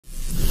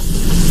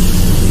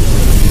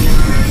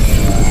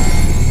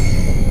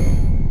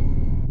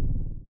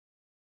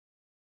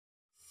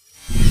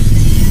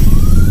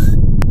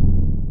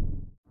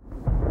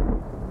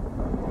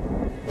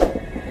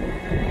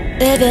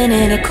Living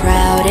in a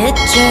crowded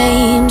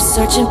dream,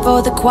 searching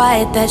for the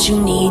quiet that you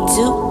need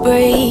to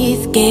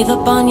breathe. Gave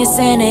up on your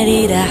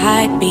sanity to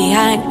hide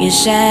behind your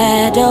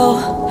shadow,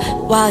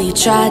 while you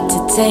tried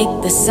to take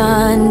the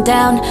sun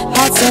down.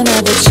 Hearts will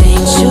never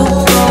change to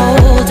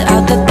gold,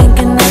 out there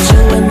thinking that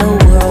you're in the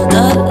world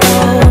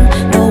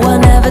alone. No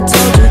one ever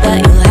told you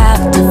that you'll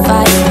have to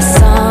fight for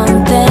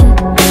something,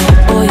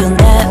 or you'll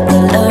never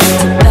learn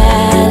to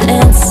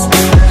balance.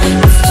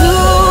 It's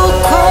too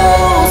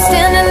cold,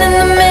 standing in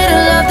the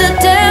middle of the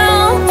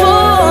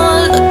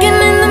downpour, looking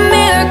in the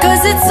mirror,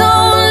 cause it's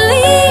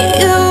only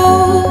you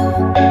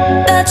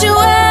that you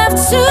have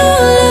to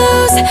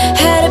lose.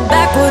 Headed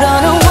backward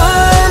on a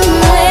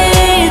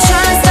one-way,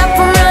 trying to stop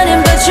from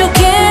running, but you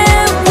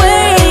can't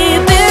wait.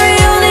 Bury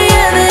all the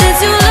evidence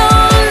you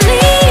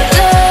lonely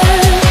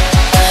love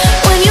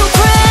when you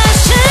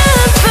crash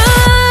and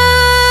burn.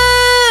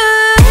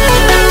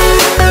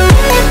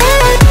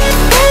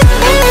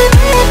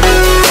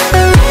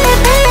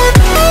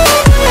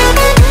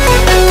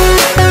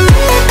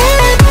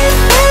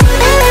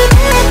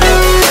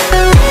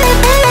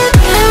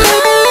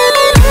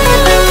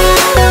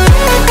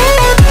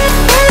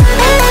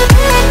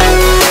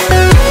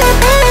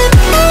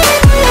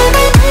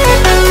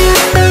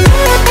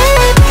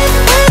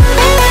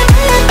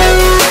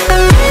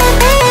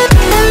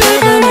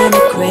 Living in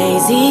a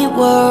crazy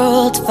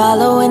world,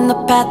 following the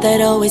path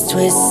that always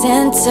twists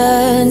and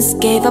turns.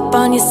 Gave up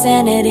on your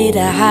sanity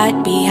to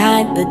hide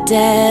behind the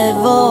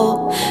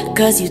devil,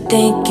 cause you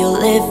think you'll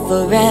live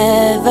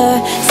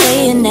forever.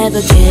 Say you're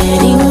never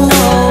getting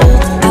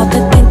old, out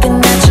there thinking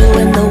that you're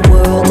in the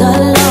world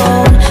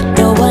alone.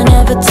 No one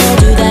ever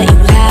told you that you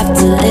have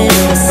to live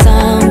for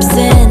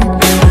something,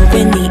 or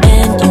in the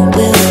end you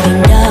will be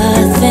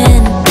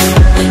nothing.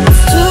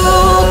 It's too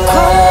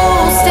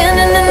cold,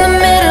 standing in the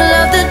middle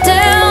of the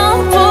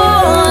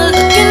downpour,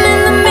 looking in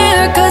the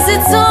mirror, cause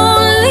it's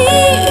only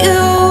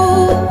you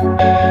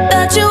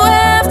that you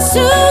have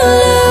to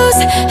lose.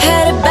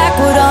 Headed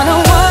backward on a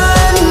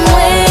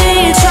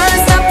one-way, trying to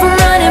stop from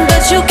running,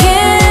 but you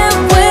can't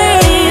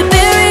wait.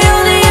 Bury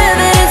all the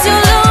evidence you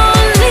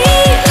lonely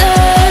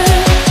love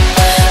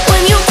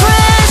when you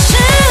crash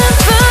and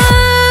burn.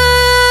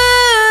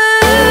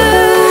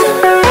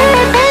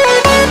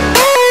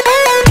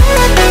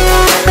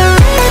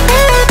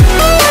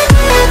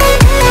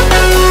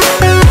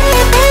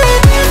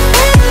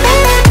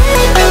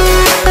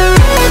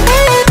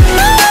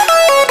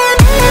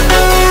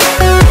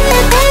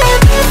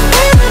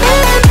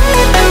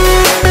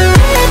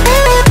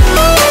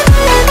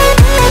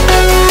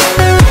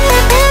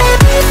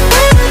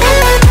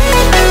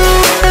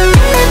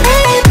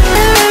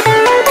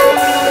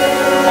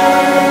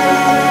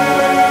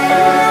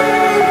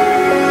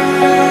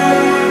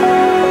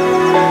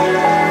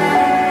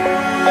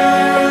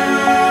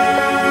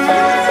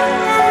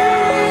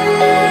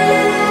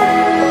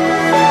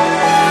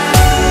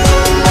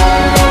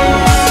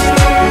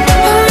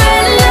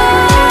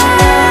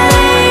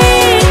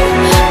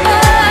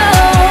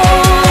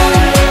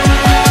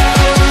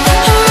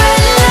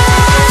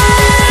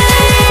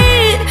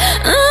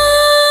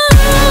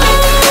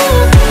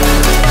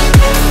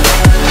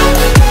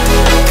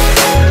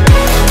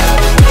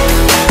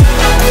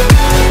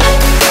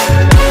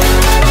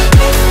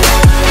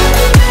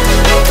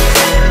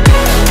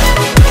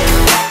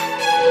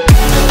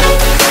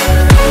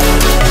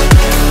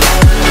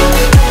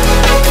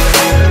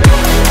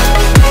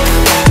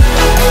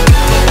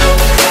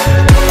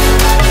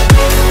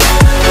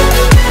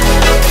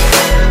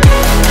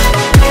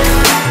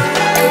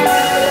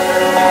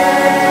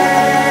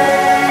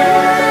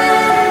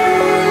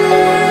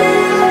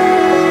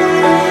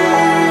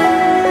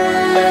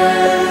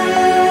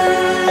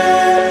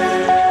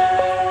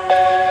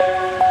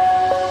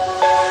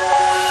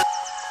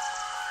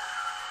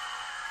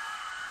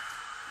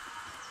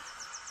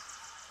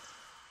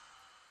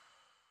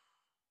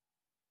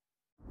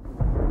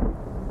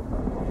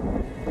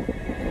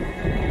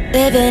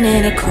 Living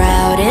in a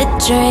crowded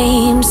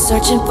dream,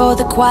 searching for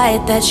the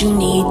quiet that you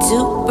need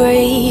to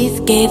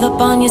breathe. Gave up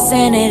on your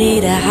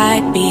sanity to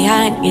hide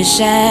behind your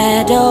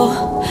shadow,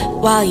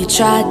 while you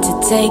tried to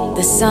take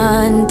the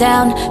sun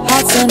down.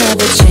 Hearts will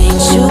never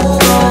change to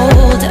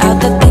gold,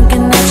 out there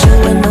thinking that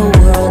you're in the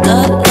world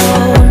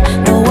alone.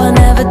 No one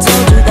ever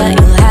told you that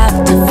you'll have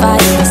to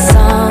fight for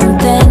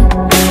something,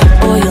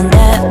 or you'll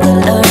never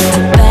learn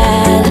to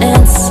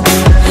balance.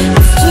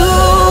 It's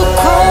too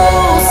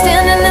cold,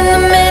 standing in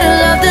the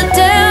middle of the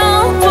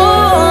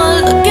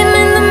downpour, looking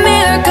in the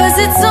mirror, cause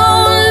it's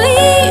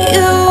only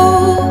you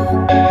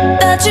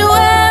that you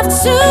have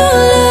to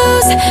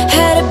lose.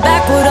 Headed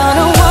backward on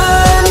a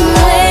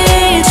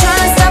one-way,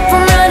 trying to stop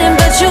from running,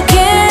 but you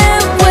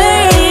can't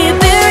wait.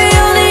 Bury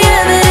all the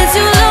evidence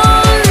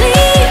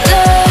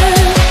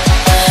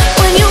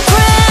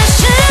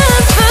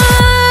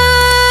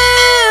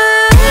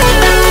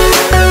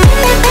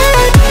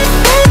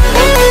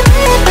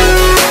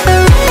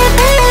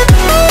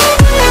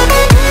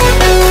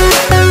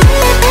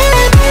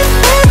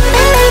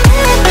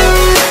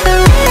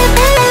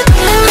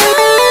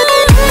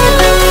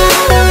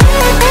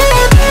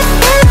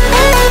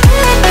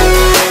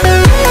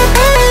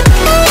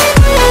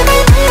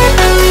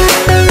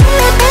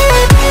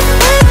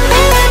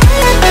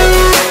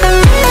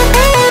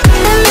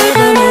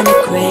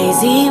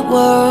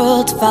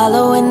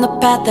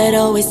path that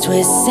always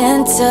twists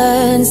and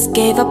turns.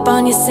 Gave up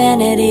on your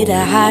sanity to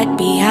hide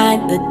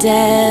behind the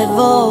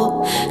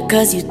devil,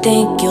 'cause you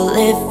think you'll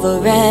live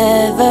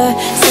forever.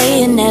 Say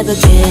you're never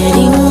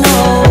getting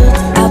old,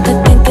 out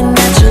there thinking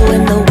that you're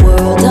in the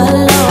world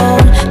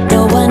alone.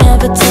 No one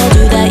ever told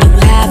you that you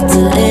have to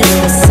live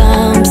for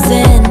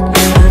something,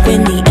 or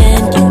in the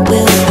end you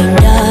will be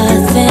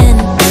nothing.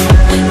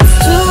 It's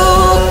too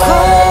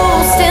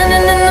cold,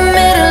 standing in the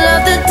middle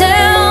of the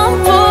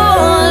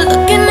downpour,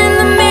 looking in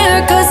the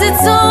mirror 'cause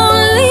it's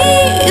only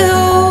you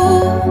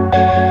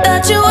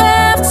that you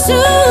have to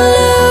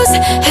lose.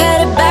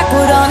 Headed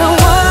backward on a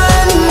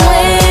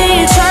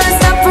one-way, trying to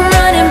stop from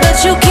running but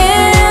you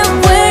can't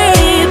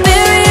wait.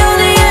 Bury all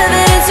the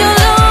evidence, you're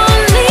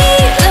lonely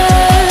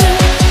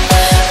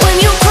when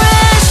you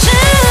crash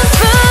and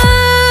burn.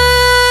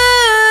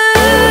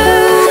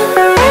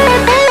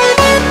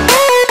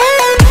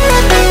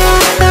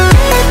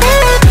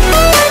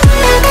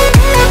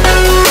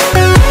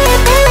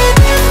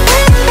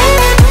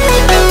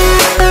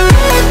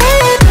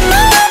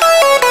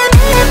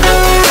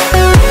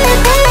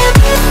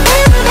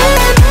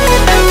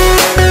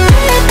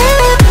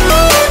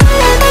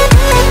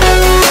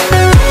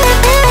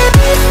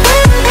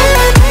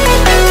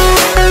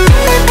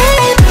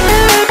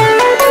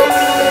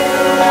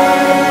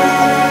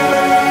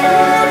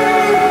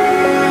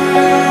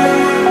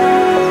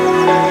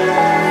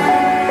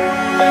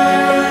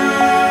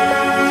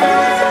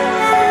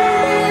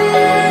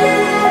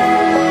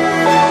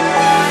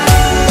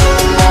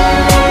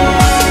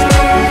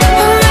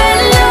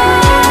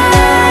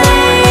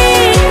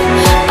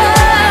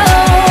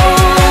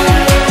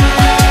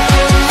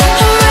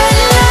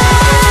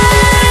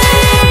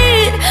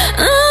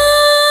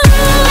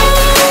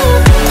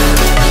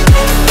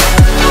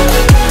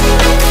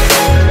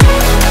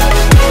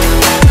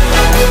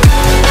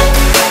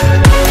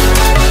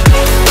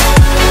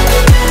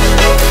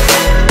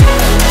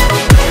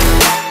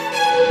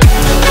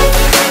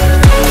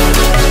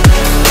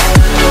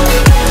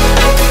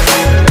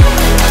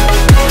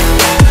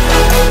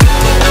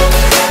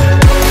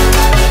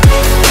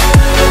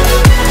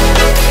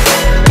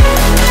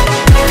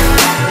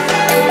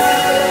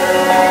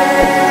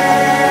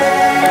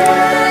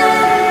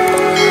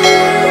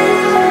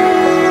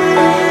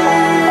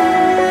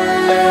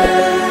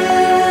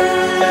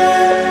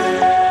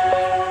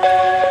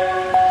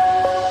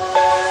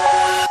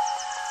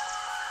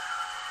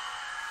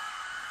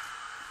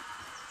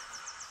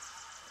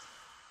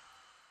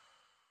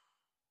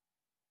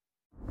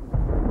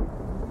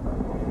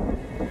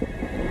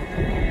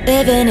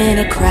 Living in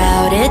a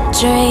crowded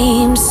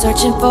dream,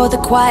 searching for the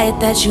quiet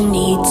that you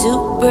need to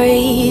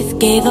breathe.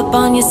 Gave up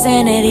on your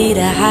sanity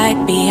to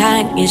hide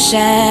behind your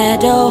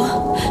shadow,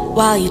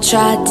 while you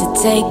tried to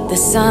take the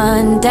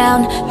sun down.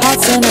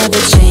 Hearts will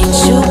never change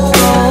to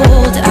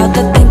gold, out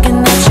there thinking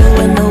that you're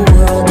in the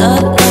world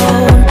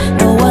alone.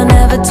 No one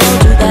ever told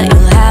you that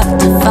you'll have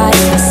to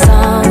fight for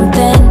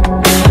something,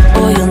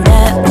 or you'll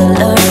never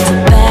learn to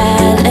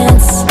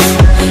balance.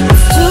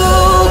 It's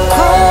too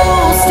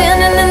cold,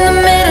 standing in the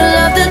middle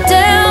of the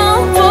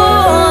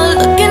downpour,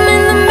 looking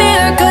in the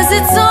mirror 'cause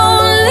it's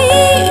only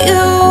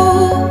you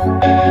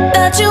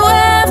that you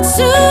have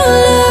to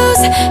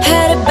lose.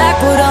 Headed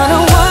backward on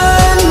a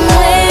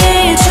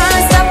one-way, trying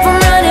to stop from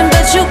running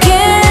but you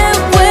can't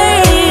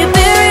wait.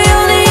 Bury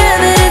all the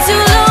evidence,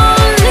 you're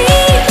lonely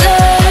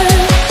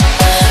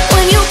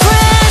when you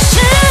crash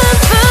and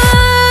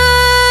burn.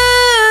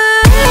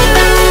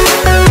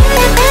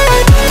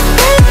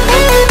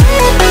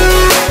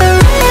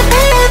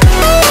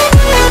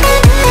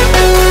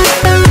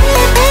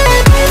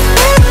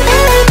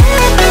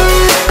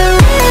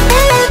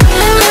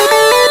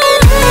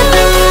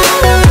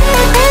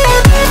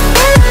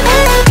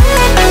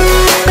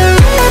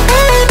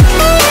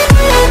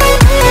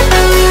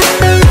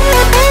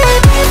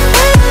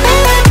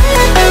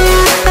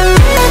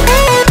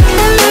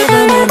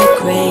 Living in a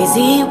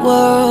crazy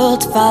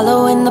world,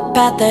 following the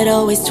path that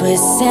always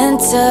twists and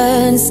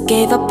turns.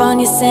 Gave up on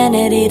your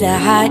sanity to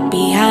hide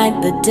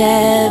behind the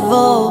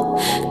devil,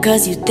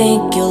 'cause you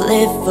think you'll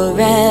live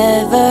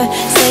forever.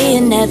 Say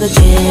you're never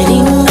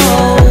getting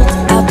old,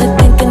 out there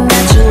thinking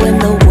that you're in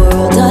the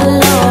world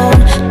alone.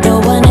 No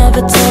one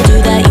ever told you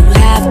that you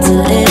have to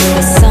live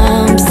for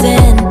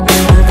something,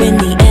 or in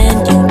the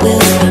end you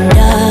will be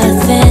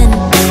nothing.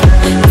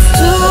 It's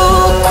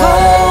too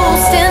cold,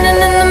 standing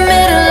in the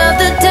middle of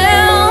the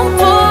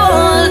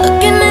downpour,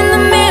 looking in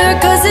the mirror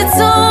 'cause it's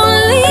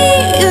only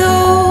you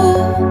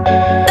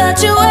that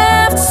you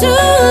have to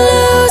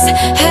lose.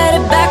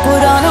 Headed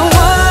backward on a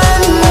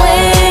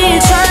one-way,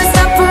 trying to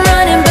stop from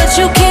running but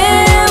you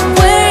can't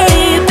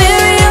wait.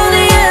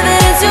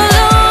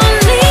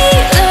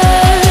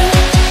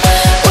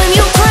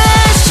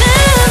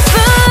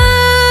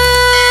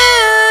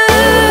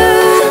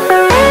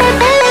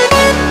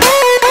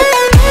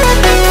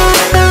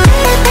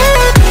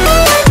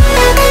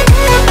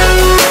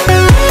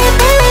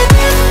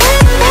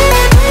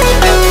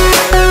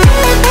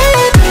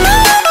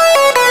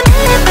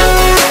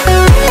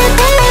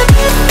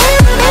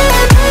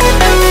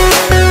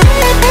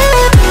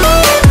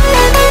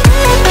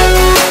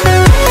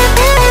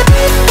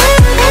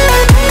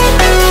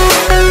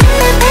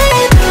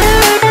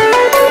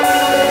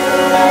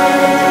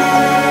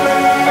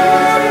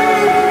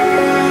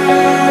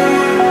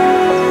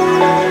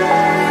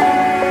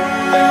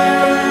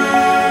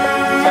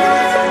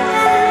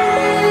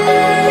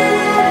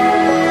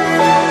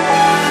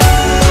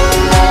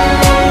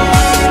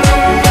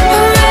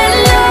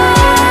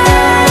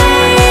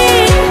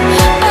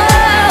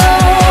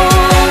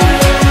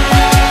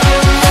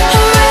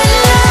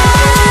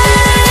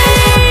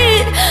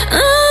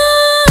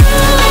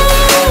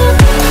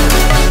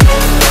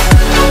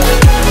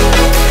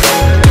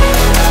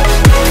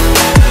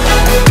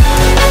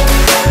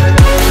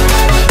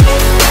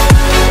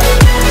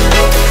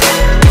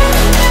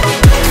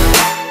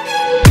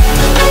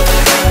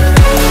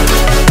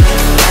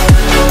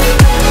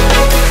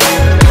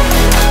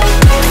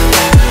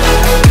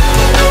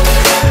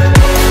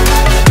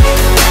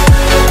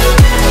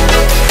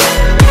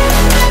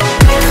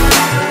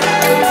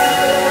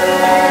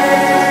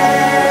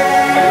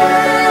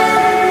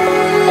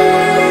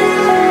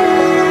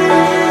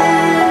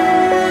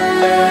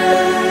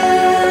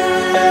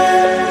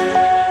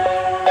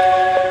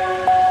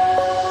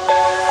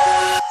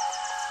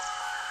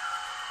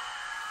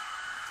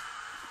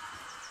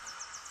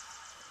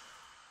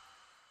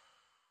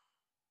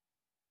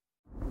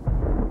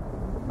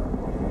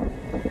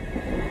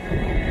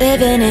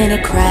 Living in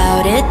a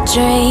crowded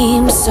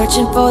dream,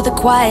 searching for the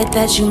quiet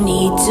that you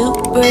need to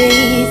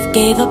breathe.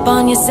 Gave up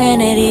on your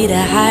sanity to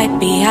hide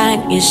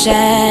behind your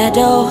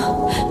shadow,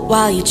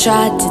 while you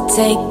tried to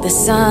take the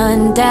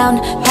sun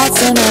down.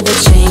 Hearts will never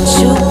change,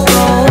 you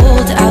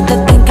rolled out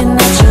the